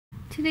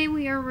today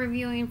we are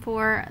reviewing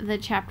for the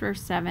Chapter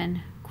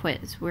 7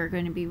 quiz. We're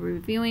going to be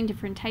reviewing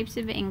different types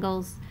of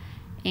angles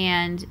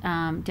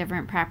and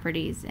different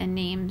properties and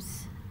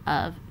names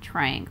of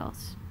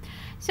triangles.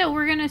 So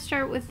we're going to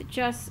start with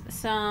just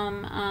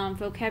some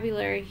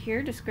vocabulary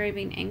here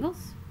describing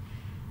angles.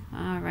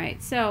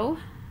 Alright, so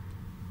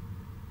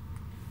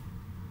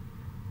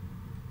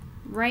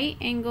right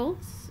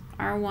angles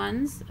are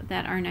ones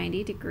that are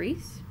 90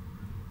 degrees.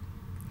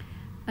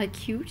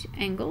 Acute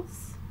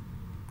angles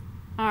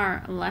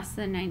are less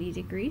than 90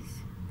 degrees.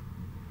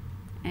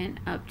 And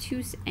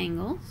obtuse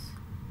angles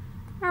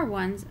are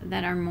ones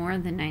that are more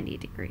than 90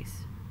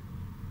 degrees.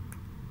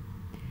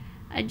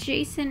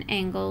 Adjacent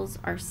angles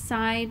are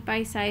side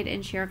by side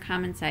and share a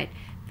common side.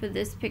 For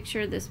this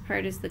picture, this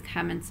part is the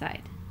common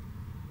side.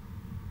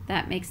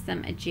 That makes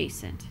them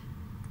adjacent.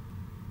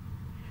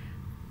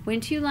 When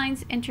two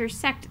lines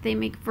intersect, they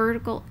make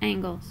vertical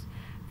angles.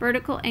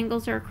 Vertical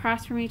angles are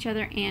across from each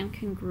other and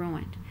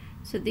congruent.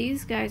 So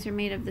these guys are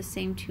made of the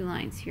same two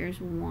lines. Here's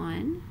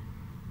one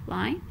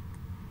line.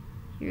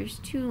 Here's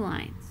two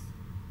lines.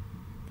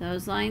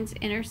 Those lines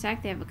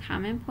intersect. They have a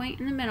common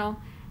point in the middle.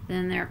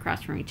 Then they're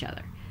across from each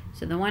other.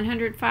 So the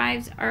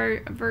 105s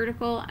are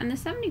vertical and the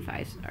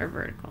 75s are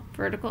vertical.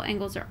 Vertical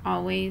angles are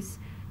always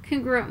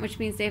congruent, which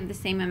means they have the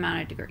same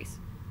amount of degrees.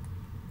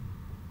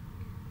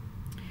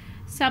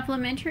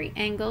 Supplementary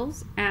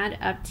angles add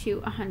up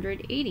to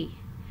 180.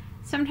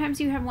 Sometimes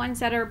you have ones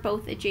that are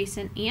both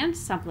adjacent and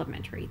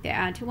supplementary. They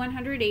add to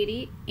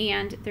 180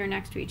 and they're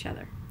next to each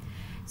other.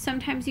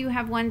 Sometimes you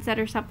have ones that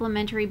are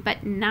supplementary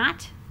but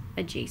not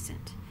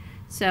adjacent.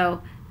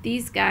 So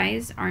these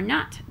guys are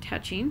not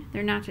touching.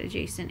 They're not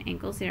adjacent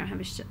angles. They don't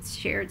have a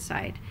shared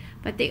side,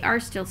 but they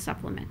are still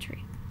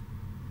supplementary.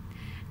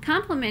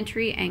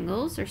 Complementary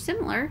angles are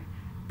similar,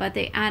 but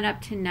they add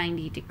up to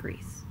 90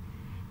 degrees.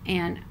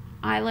 And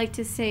I like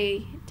to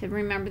say, to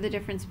remember the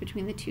difference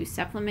between the two: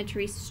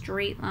 supplementary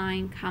straight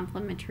line,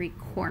 complementary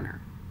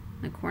corner.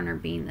 The corner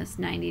being this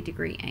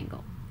 90-degree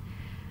angle.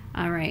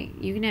 All right,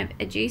 you can have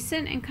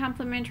adjacent and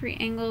complementary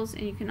angles,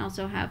 and you can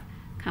also have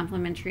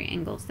complementary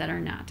angles that are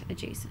not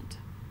adjacent.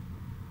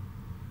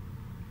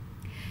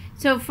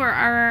 So for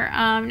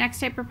our next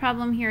type of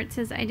problem here, it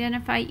says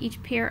identify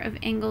each pair of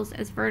angles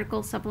as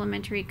vertical,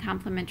 supplementary,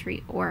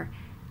 complementary, or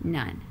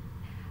none.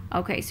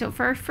 Okay, so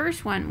for our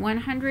first one,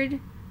 100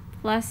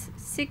 plus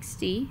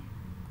 60,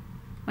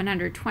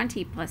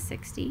 120 plus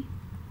 60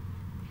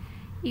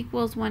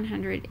 equals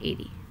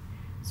 180.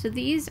 So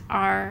these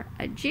are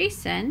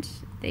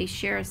adjacent, they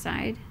share a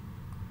side,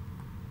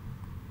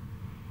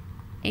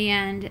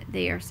 and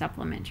they are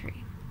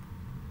supplementary.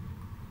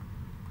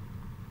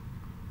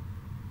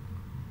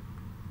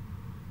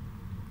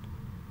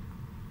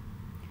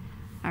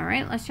 All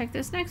right, let's check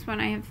this next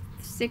one. I have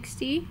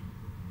 60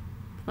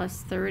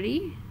 plus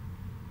 30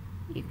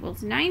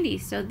 equals 90.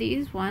 So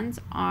these ones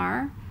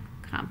are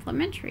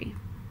complementary.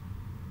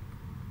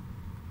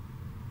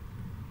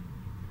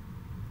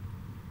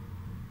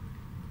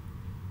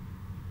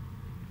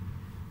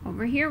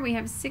 Over here we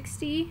have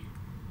 60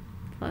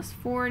 plus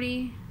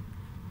 40,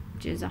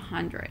 which is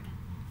 100.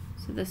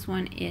 So this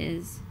one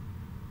is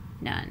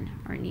none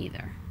or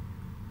neither.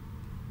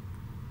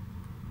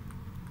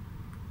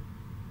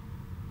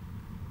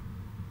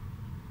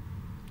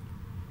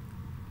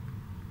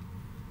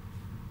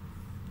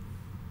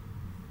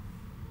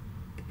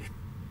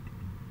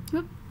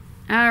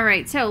 All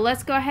right, so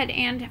let's go ahead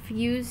and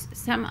use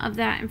some of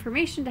that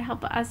information to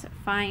help us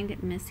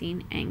find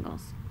missing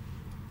angles.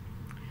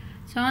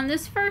 So on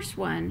this first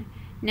one,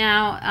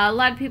 now a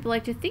lot of people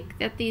like to think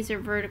that these are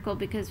vertical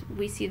because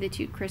we see the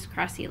two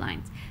crisscrossy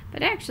lines,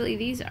 but actually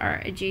these are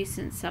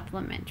adjacent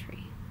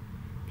supplementary.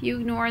 If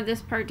you ignore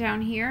this part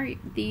down here,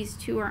 these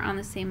two are on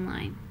the same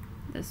line.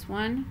 This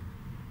one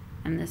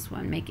and this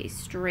one make a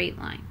straight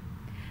line.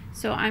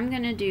 So I'm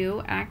going to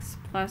do x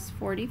plus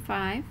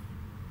 45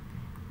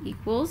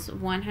 equals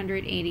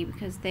 180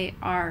 because they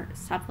are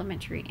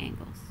supplementary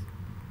angles.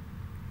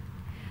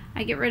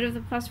 I get rid of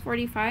the plus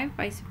 45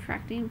 by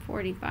subtracting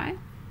 45.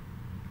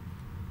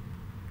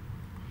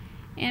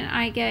 And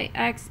I get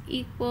x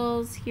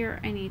equals, here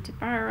I need to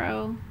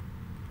borrow,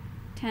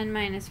 10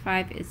 minus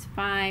 5 is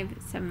 5,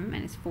 7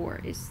 minus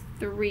 4 is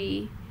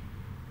 3,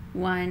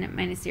 1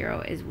 minus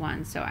 0 is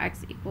 1. So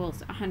x equals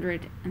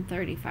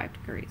 135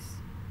 degrees.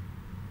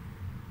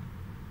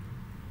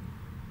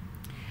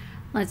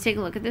 Let's take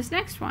a look at this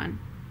next one.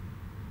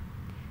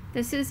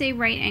 This is a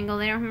right angle.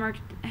 They don't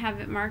have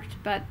it marked,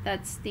 but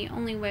that's the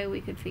only way we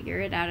could figure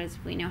it out is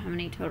if we know how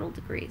many total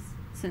degrees,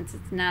 since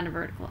it's not a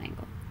vertical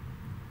angle.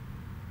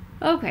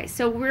 Okay,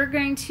 so we're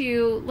going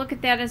to look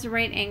at that as a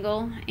right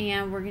angle,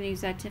 and we're going to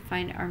use that to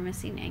find our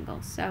missing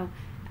angles. So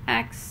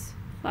x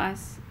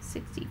plus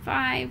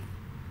 65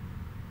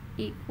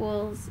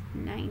 equals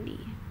 90.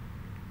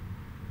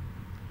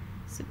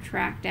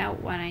 Subtract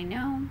out what I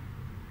know.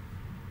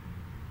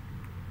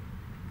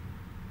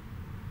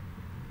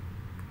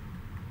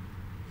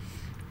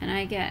 And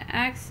I get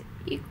x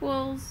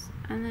equals,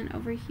 and then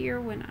over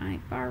here when I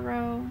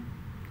borrow,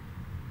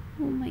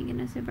 oh my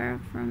goodness, I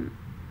borrowed from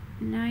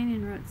 9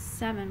 and wrote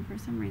 7 for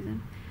some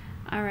reason.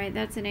 All right,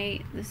 that's an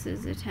 8. This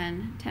is a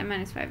 10. 10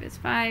 minus 5 is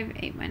 5.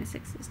 8 minus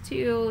 6 is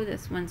 2.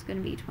 This one's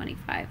going to be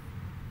 25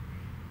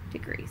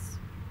 degrees.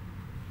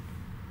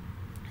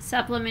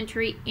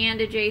 Supplementary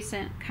and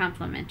adjacent,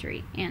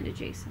 complementary and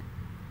adjacent.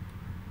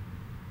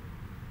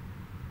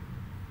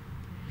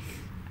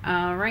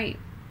 All right,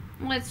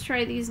 let's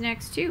try these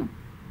next two.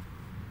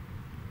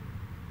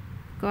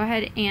 Go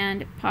ahead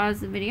and pause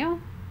the video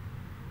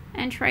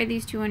and try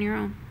these two on your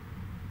own.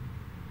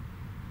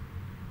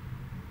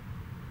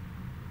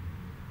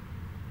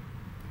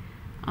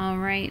 All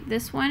right,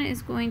 this one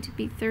is going to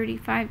be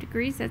 35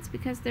 degrees. That's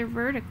because they're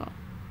vertical.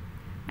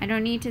 I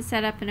don't need to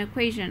set up an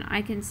equation.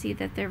 I can see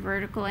that their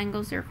vertical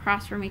angles are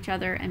across from each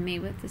other and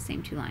made with the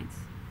same two lines.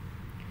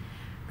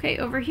 Okay,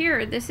 over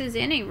here, this is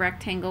in a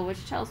rectangle,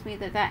 which tells me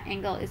that that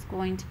angle is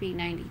going to be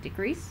 90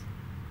 degrees.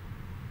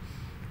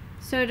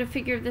 So to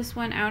figure this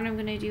one out, I'm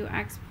going to do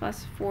x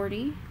plus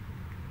 40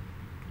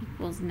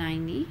 equals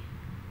 90.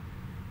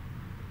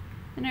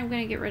 Then I'm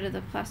going to get rid of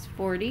the plus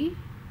 40.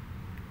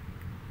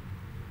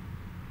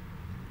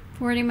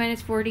 40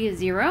 minus 40 is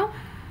 0.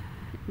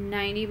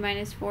 90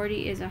 minus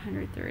 40 is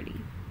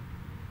 130.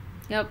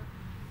 Yep,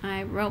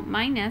 I wrote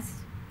minus,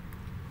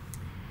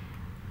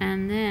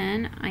 and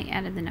then I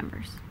added the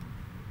numbers.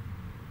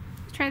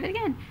 Let's try that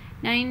again.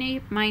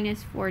 90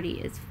 minus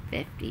 40 is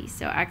 50,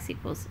 so x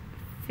equals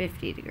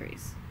 50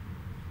 degrees.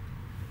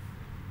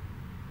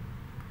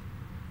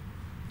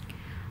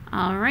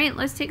 All right,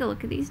 let's take a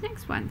look at these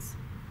next ones.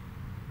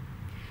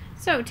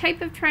 So, type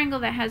of triangle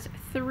that has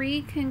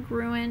 3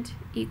 congruent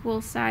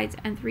equal sides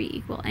and 3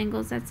 equal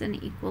angles, that's an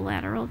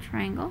equilateral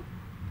triangle.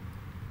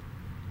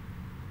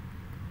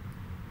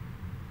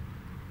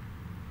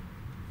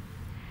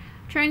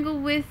 Triangle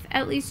with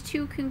at least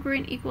 2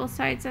 congruent equal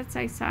sides, that's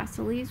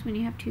isosceles, when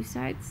you have 2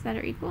 sides that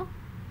are equal.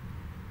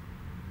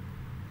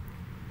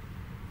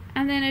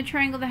 And then a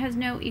triangle that has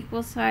no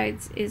equal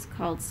sides is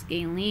called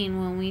scalene.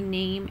 When we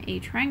name a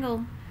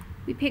triangle,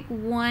 we pick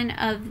one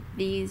of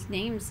these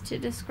names to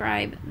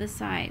describe the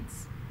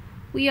sides.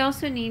 We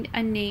also need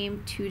a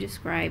name to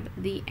describe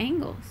the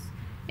angles.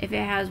 If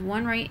it has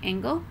one right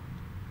angle,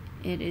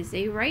 it is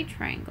a right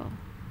triangle.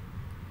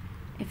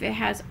 If it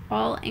has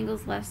all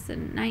angles less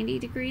than 90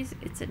 degrees,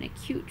 it's an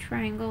acute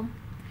triangle.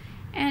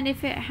 And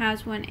if it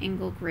has one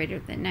angle greater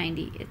than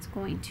 90, it's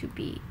going to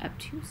be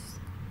obtuse.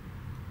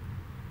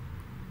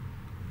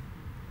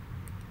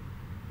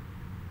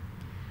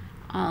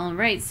 All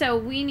right, so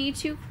we need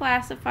to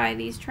classify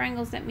these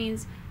triangles. That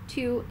means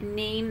to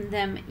name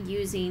them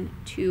using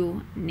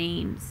 2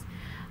 names.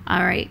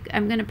 All right,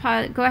 I'm going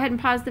to go ahead and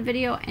pause the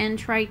video and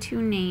try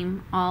to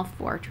name all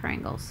 4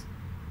 triangles.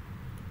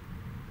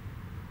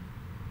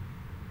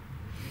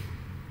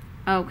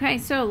 Okay,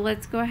 so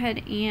let's go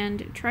ahead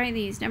and try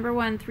these. Number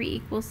 1, 3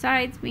 equal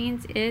sides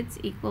means it's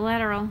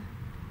equilateral.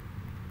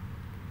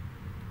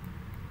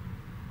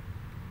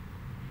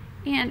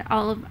 And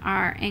all of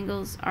our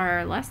angles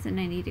are less than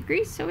 90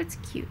 degrees, so it's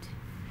acute.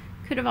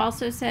 Could have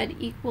also said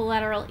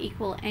equilateral,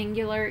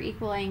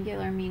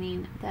 equiangular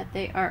meaning that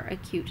they are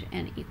acute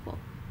and equal.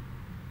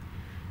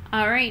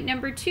 All right,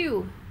 number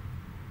 2.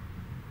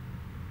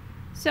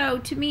 So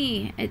to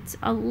me, it's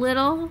a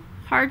little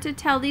hard to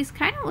tell. These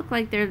kind of look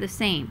like they're the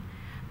same.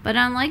 But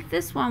unlike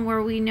this one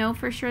where we know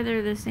for sure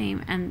they're the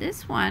same, and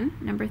this one,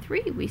 number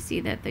 3, we see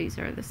that these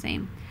are the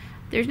same.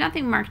 There's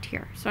nothing marked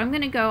here, so I'm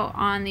going to go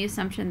on the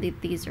assumption that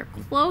these are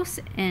close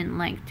in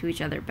length to each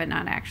other, but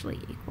not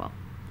actually equal.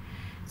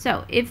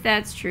 So if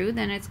that's true,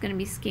 then it's going to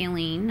be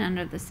scalene. None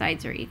of the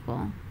sides are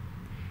equal,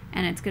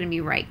 and it's going to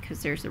be right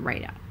because there's a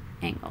right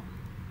angle.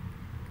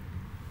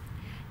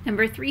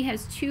 Number 3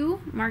 has 2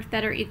 marked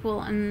that are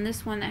equal, and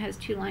this one that has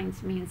 2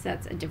 lines means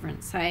that's a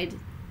different side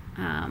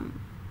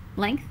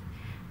length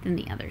than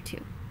the other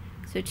 2.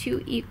 So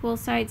 2 equal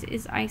sides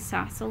is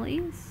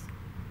isosceles.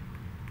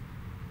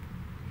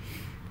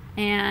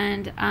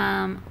 And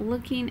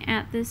looking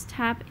at this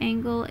top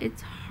angle,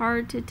 it's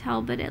hard to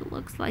tell, but it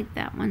looks like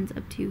that one's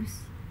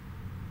obtuse.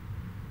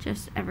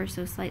 Just ever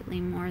so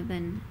slightly more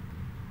than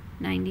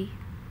 90.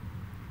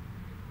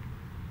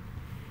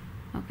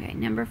 Okay,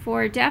 number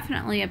 4,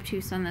 definitely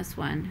obtuse on this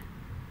one.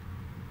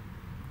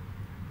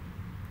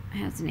 It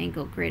has an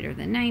angle greater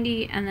than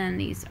 90, and then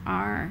these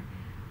are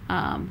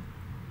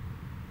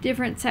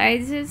different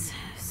sizes,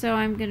 so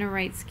I'm going to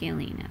write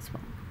scalene as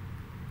well.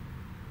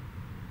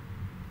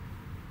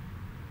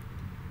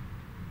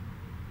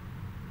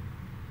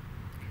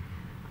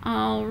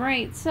 All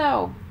right,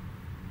 so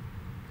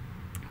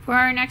for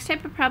our next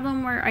type of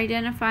problem, we're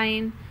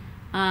identifying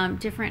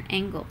different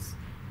angles.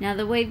 Now,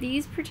 the way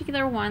these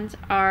particular ones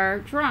are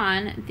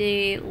drawn,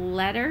 the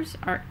letters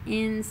are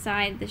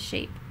inside the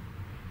shape.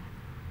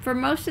 For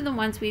most of the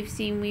ones we've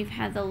seen, we've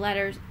had the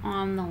letters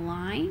on the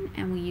line,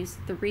 and we use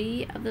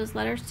 3 of those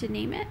letters to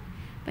name it.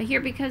 But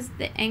here, because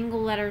the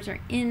angle letters are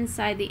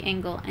inside the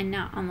angle and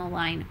not on the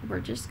line, we're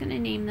just going to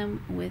name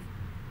them with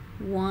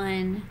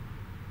 1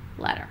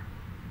 letter.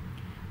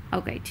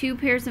 Okay, 2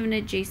 pairs of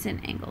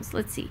adjacent angles.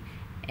 Let's see.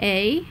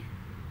 A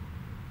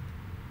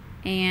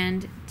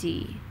and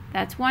D.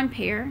 That's one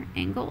pair.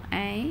 Angle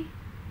A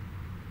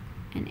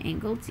and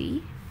angle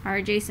D are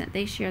adjacent.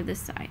 They share this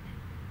side.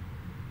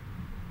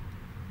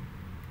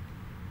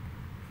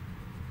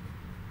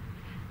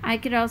 I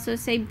could also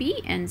say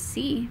B and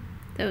C.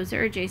 Those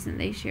are adjacent.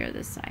 They share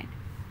this side.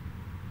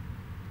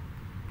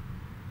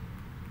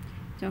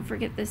 Don't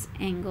forget this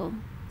angle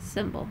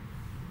symbol.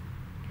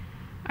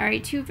 All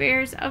right, two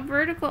pairs of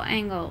vertical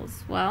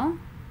angles. Well,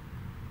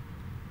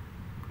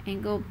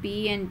 angle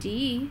B and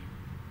D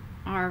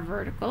are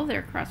vertical. They're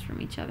across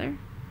from each other.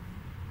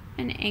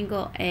 And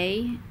angle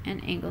A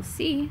and angle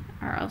C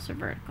are also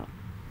vertical.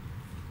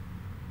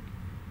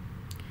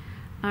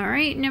 All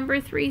right,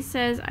 number 3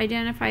 says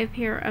identify a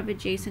pair of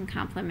adjacent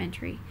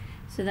complementary.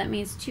 So that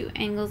means two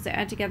angles that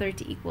add together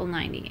to equal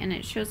 90. And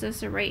it shows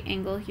us a right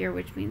angle here,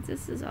 which means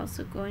this is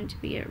also going to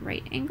be a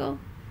right angle.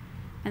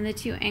 And the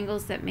two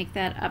angles that make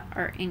that up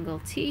are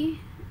angle T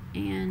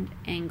and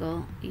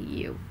angle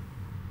U.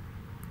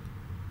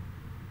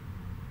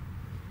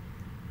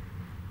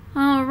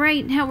 All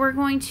right, now we're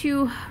going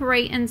to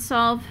write and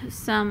solve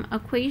some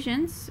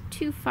equations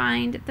to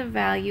find the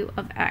value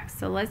of x.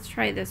 So let's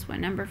try this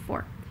one, number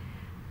 4.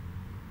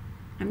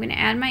 I'm going to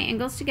add my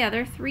angles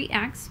together,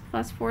 3x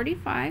plus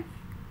 45.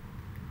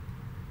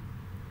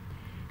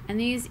 And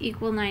these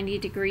equal 90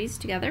 degrees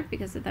together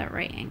because of that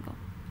right angle.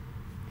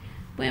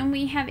 When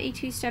we have a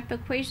two-step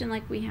equation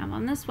like we have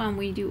on this one,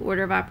 we do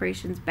order of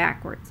operations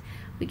backwards.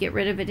 We get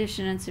rid of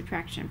addition and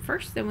subtraction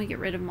first, then we get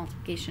rid of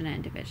multiplication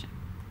and division.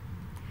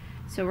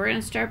 So we're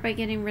going to start by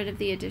getting rid of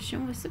the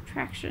addition with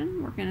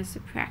subtraction. We're going to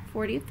subtract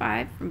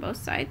 45 from both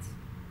sides.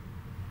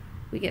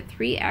 We get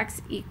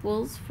 3x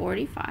equals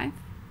 45.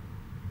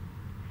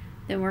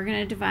 Then we're going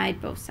to divide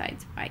both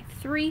sides by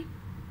 3.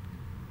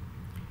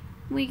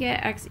 We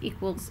get x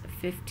equals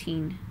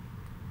 15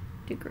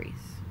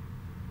 degrees.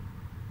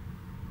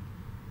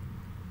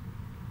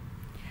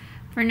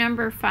 For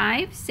number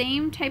 5,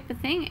 same type of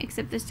thing,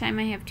 except this time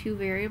I have two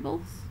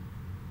variables.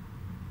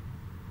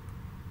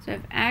 So I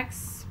have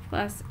x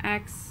plus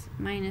x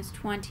minus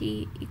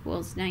 20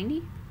 equals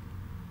 90.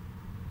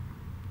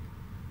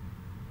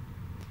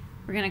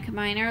 We're going to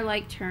combine our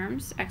like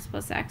terms. X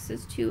plus x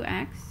is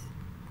 2x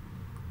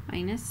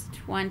minus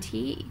 20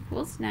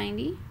 equals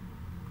 90.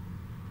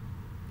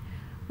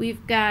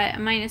 We've got a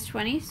minus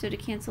 20, so to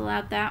cancel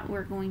out that,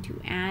 we're going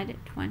to add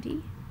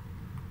 20.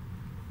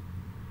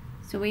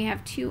 So we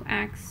have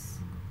 2x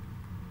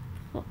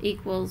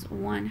equals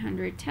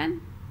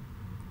 110.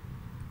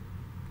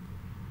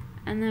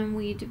 And then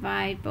we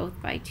divide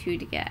both by 2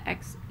 to get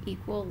x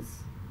equals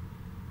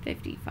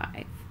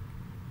 55.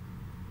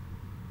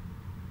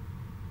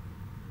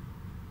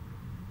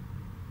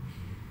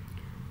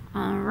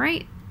 All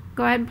right,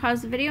 go ahead and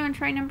pause the video and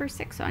try number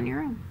 6 on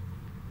your own.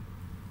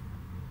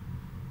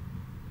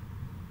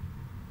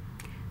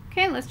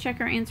 Okay, let's check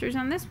our answers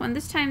on this one.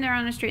 This time they're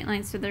on a straight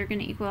line, so they're going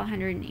to equal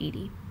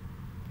 180.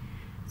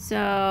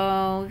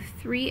 So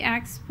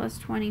 3x plus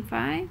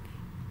 25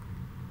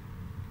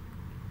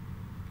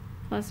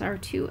 plus our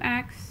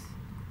 2x,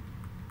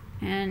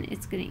 and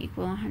it's going to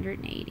equal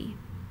 180.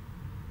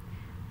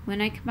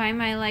 When I combine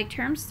my like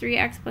terms,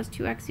 3x plus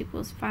 2x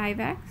equals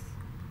 5x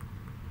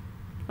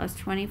plus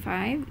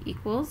 25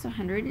 equals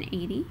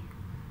 180.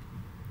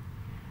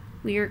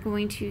 We are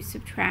going to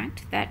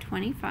subtract that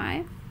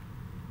 25.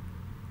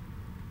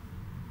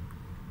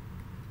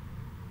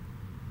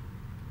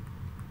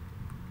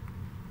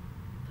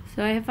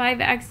 So I have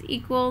 5x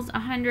equals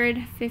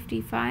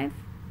 155.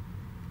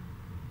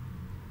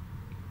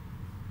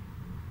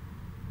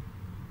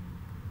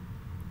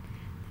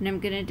 Then I'm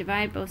going to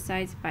divide both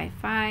sides by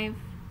 5.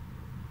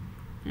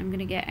 And I'm going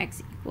to get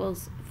x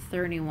equals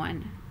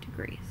 31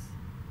 degrees.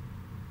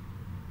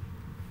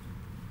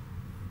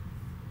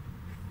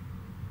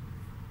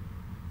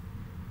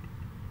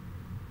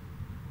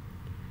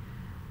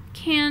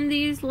 Can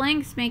these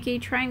lengths make a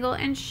triangle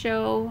and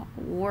show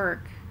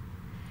work?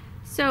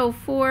 So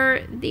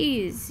for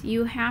these,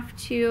 you have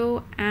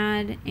to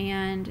add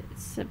and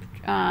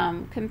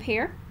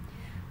compare.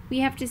 We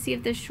have to see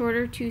if the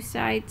shorter two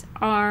sides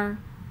are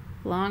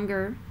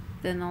longer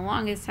than the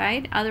longest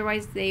side.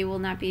 Otherwise, they will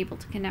not be able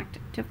to connect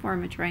to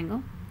form a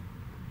triangle.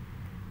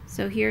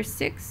 So here,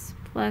 6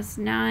 plus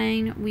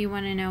 9, we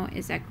want to know,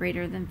 is that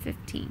greater than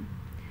 15?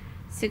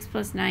 6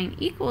 plus 9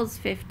 equals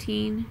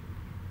 15.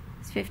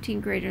 Is 15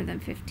 greater than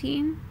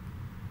 15?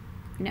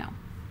 No.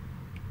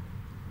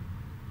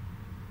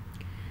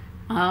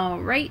 All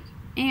right,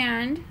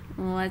 and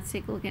let's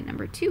take a look at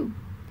number 2.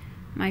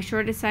 My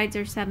shortest sides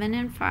are 7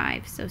 and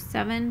 5, so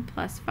 7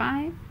 plus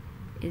 5,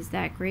 is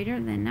that greater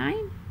than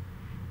 9?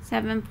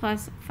 7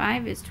 plus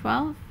 5 is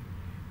 12.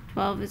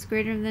 12 is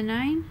greater than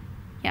 9?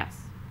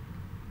 Yes.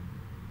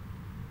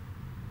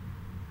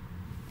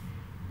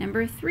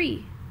 Number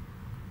 3,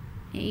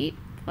 8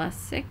 plus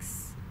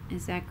 6,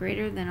 is that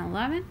greater than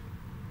 11?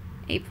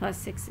 8 plus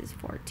 6 is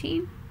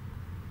 14.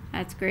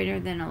 That's greater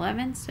than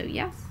 11, so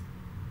yes.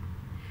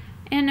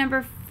 And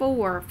number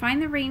 4,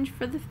 find the range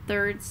for the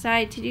third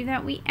side. To do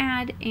that, we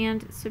add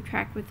and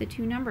subtract with the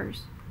two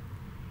numbers.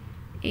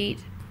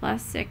 8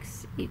 plus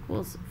 6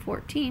 equals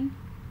 14.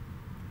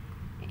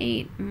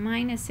 8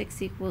 minus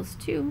 6 equals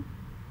 2.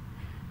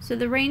 So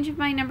the range of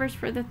my numbers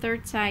for the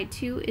third side,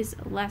 2 is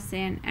less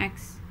than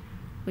x,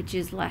 which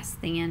is less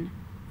than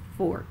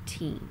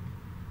 14.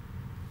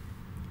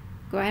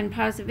 Go ahead and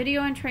pause the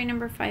video and try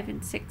number 5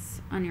 and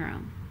 6 on your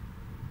own.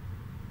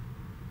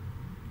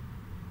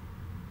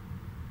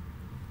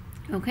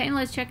 Okay,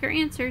 let's check our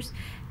answers.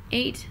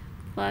 8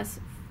 plus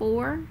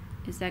 4,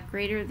 is that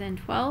greater than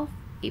 12?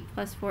 8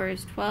 plus 4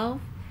 is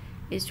 12.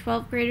 Is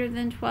 12 greater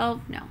than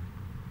 12? No.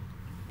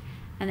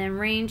 And then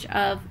range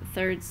of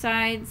third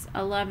sides,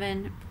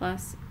 11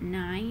 plus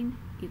 9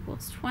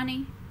 equals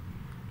 20.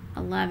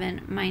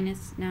 11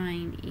 minus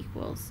 9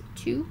 equals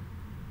 2.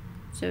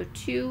 So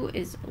 2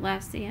 is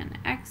less than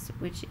x,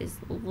 which is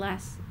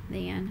less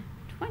than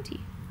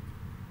 20.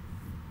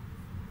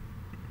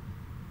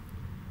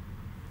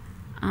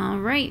 All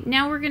right,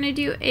 now we're going to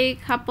do a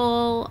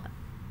couple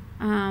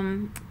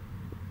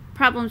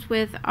problems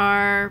with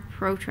our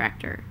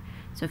protractor.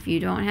 So if you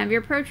don't have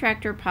your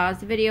protractor, pause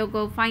the video,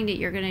 go find it.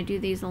 You're going to do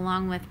these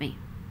along with me.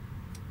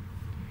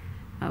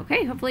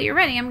 Okay, hopefully you're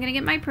ready. I'm going to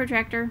get my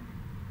protractor.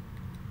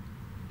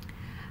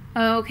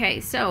 Okay,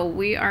 so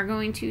we are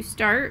going to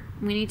start.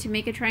 We need to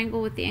make a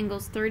triangle with the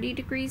angles 30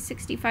 degrees,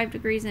 65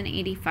 degrees, and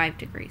 85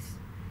 degrees.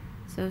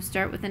 So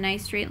start with a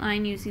nice straight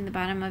line using the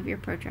bottom of your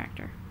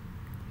protractor.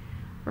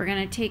 We're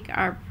going to take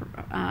our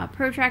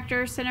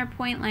protractor center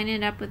point, line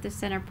it up with the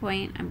center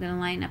point. I'm going to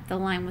line up the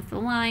line with the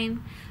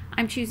line.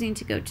 I'm choosing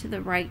to go to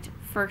the right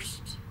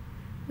first,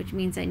 which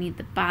means I need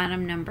the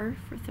bottom number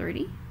for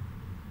 30.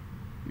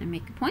 And I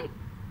make a point.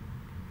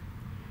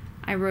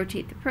 I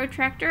rotate the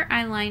protractor.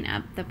 I line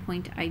up the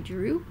point I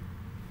drew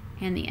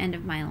and the end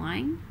of my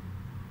line.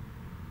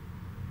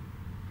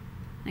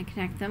 I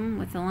connect them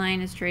with the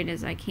line as straight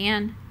as I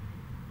can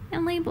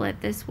and label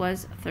it. This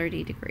was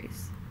 30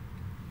 degrees.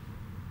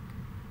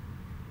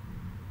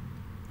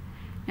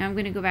 Now I'm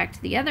going to go back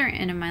to the other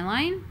end of my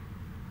line,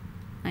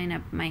 line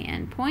up my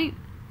end point,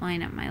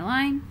 line up my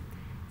line.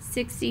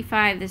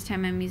 65, this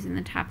time I'm using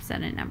the top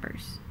set of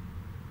numbers.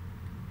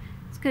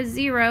 It's because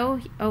 0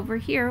 over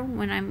here,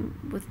 when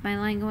I'm with my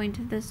line going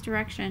to this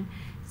direction,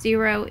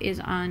 0 is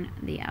on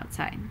the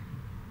outside.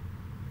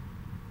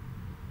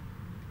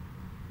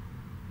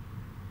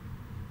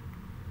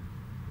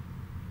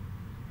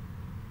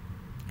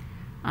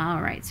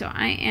 All right, so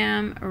I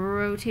am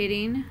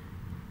rotating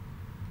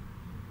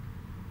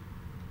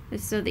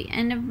this so the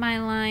end of my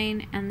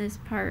line and this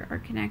part are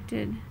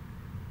connected.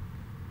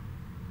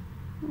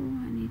 Ooh,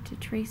 I need to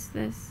trace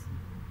this.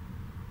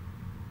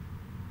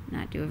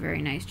 Not do a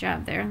very nice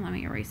job there. Let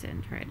me erase it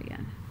and try it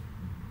again.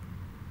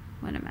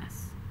 What a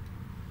mess.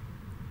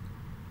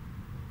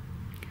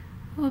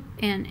 Oh,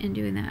 and in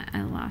doing that,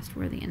 I lost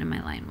where the end of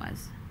my line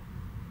was.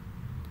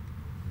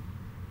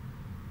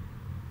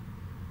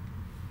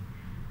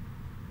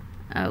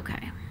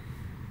 Okay.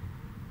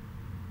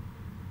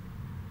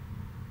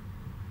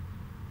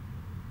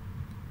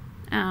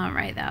 All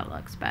right, that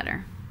looks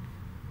better.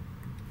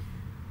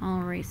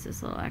 I'll erase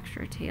this little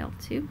extra tail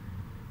too.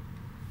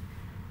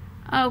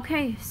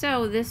 Okay,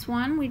 so this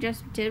one we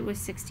just did was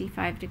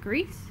 65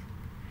 degrees,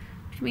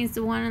 which means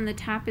the one on the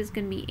top is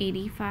going to be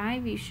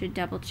 85. You should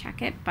double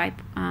check it by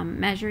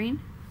measuring.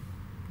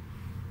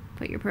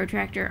 Put your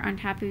protractor on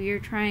top of your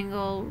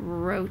triangle,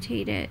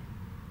 rotate it,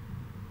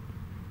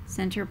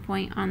 center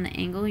point on the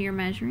angle you're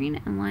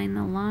measuring, and line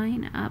the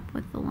line up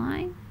with the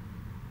line.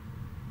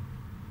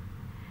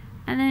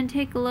 And then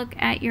take a look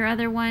at your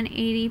other one,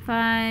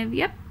 85.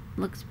 Yep,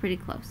 looks pretty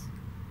close.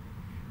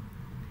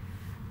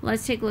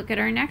 Let's take a look at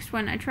our next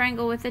one, a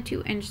triangle with a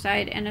 2-inch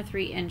side and a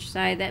 3-inch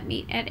side that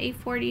meet at a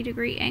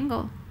 40-degree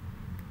angle.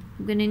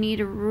 I'm going to need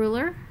a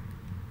ruler.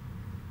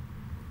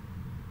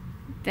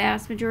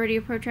 Vast majority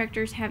of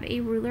protractors have a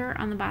ruler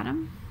on the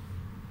bottom.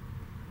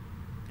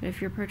 But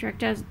if your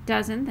protractor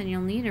doesn't, then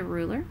you'll need a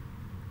ruler.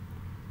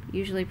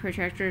 Usually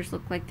protractors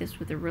look like this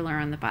with a ruler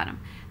on the bottom.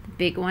 The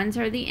big ones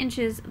are the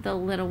inches, the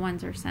little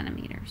ones are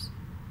centimeters.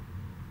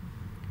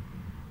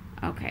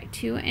 Okay,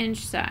 2-inch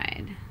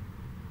side.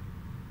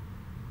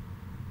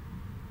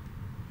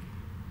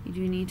 You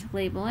do need to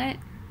label it.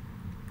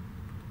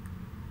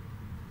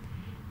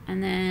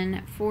 And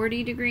then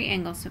 40-degree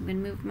angle. So I'm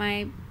going to move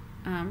my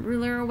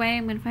ruler away.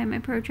 I'm going to find my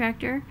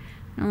protractor.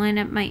 I'm going to line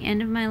up my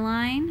end of my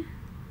line.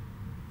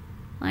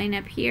 Line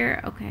up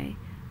here. Okay,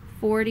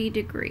 40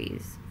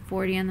 degrees.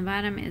 40 on the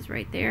bottom is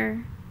right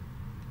there.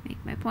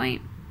 Make my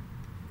point.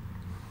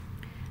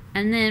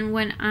 And then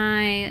when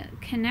I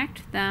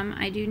connect them,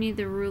 I do need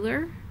the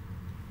ruler.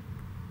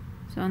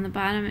 So on the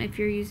bottom, if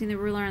you're using the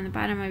ruler on the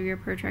bottom of your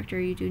protractor,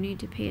 you do need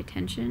to pay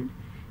attention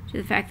to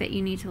the fact that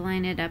you need to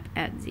line it up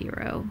at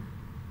 0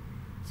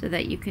 so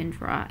that you can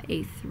draw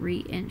a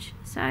 3-inch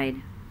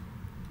side.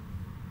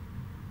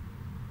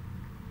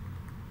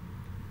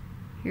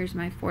 Here's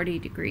my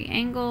 40-degree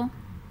angle.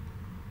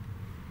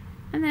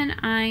 And then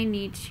I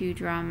need to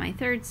draw my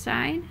third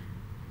side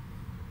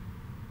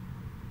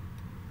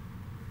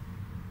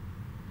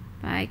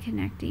by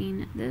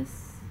connecting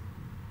this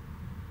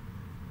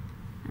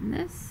and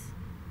this.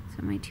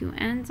 So my two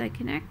ends I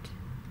connect.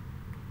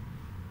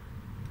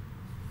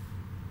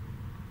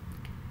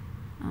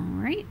 All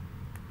right.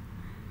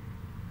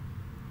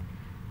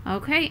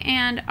 Okay,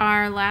 and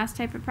our last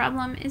type of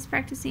problem is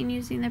practicing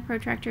using the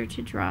protractor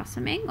to draw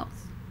some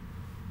angles.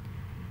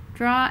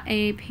 Draw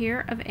a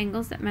pair of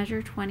angles that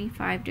measure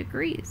 25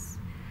 degrees.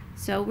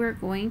 So we're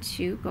going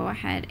to go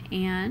ahead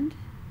and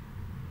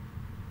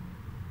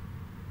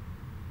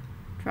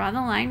draw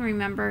the line.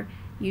 Remember,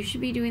 you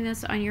should be doing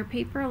this on your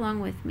paper along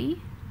with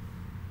me.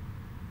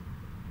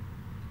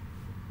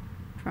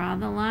 Draw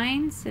the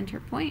line, center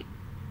point.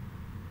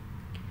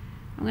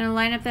 I'm going to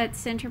line up that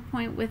center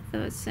point with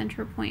the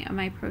center point of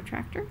my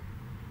protractor.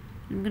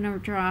 I'm going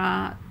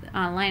to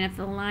line up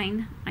the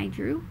line I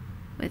drew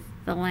with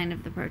the line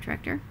of the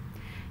protractor.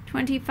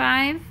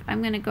 25,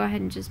 I'm going to go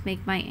ahead and just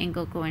make my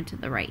angle go into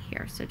the right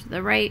here. So to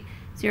the right,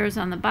 0's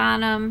on the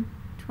bottom,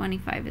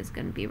 25 is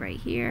going to be right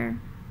here.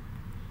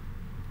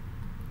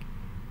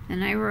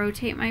 Then I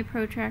rotate my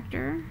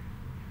protractor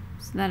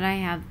so that I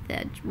have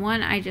the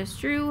one I just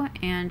drew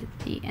and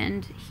the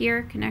end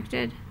here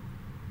connected.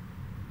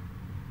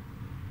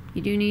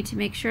 You do need to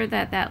make sure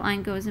that that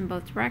line goes in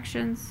both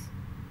directions.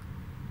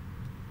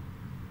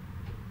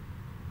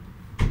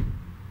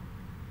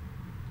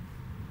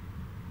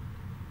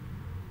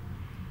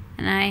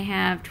 And I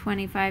have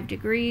 25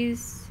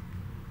 degrees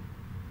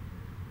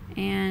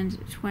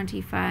and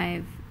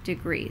 25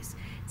 degrees.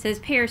 It says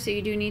pair, so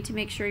you do need to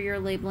make sure you're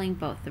labeling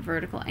both. The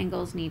vertical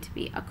angles need to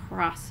be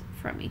across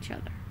from each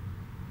other.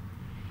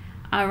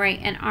 All right,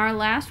 and our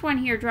last one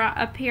here, draw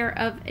a pair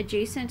of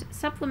adjacent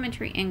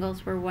supplementary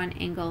angles where one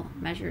angle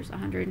measures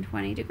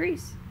 120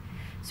 degrees.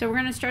 So we're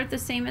going to start the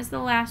same as the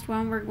last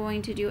one. We're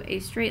going to do a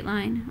straight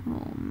line.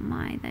 Oh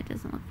my, that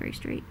doesn't look very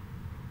straight.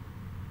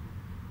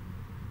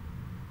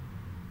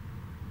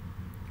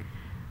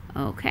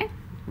 Okay,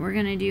 we're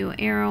going to do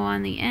arrow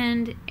on the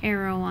end,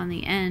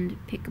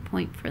 pick a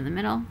point for the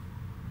middle.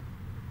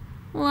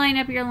 Line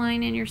up your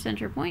line and your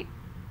center point.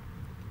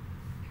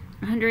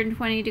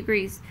 120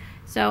 degrees.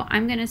 So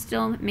I'm going to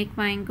still make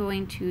mine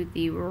going to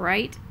the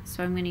right,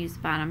 so I'm going to use the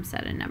bottom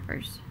set of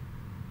numbers.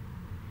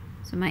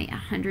 So my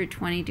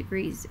 120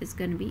 degrees is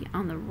going to be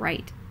on the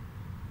right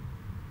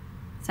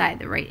side,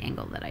 the right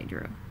angle that I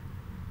drew.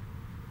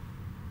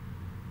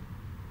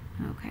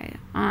 Okay,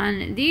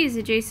 on these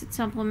adjacent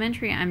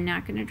supplementary, I'm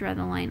not going to draw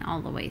the line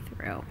all the way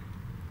through.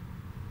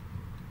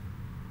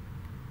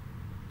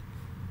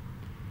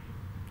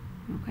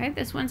 Okay,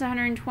 this one's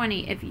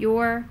 120. If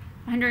your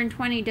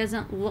 120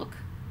 doesn't look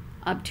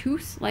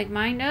obtuse like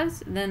mine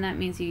does, then that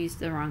means you used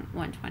the wrong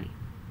 120.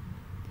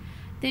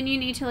 Then you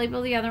need to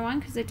label the other one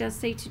because it does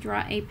say to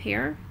draw a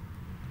pair.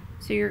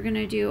 So you're going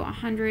to do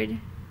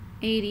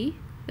 180,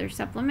 they're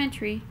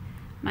supplementary,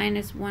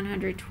 minus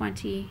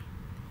 120.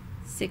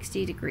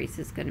 60 degrees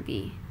is going to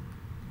be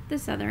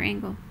this other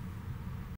angle.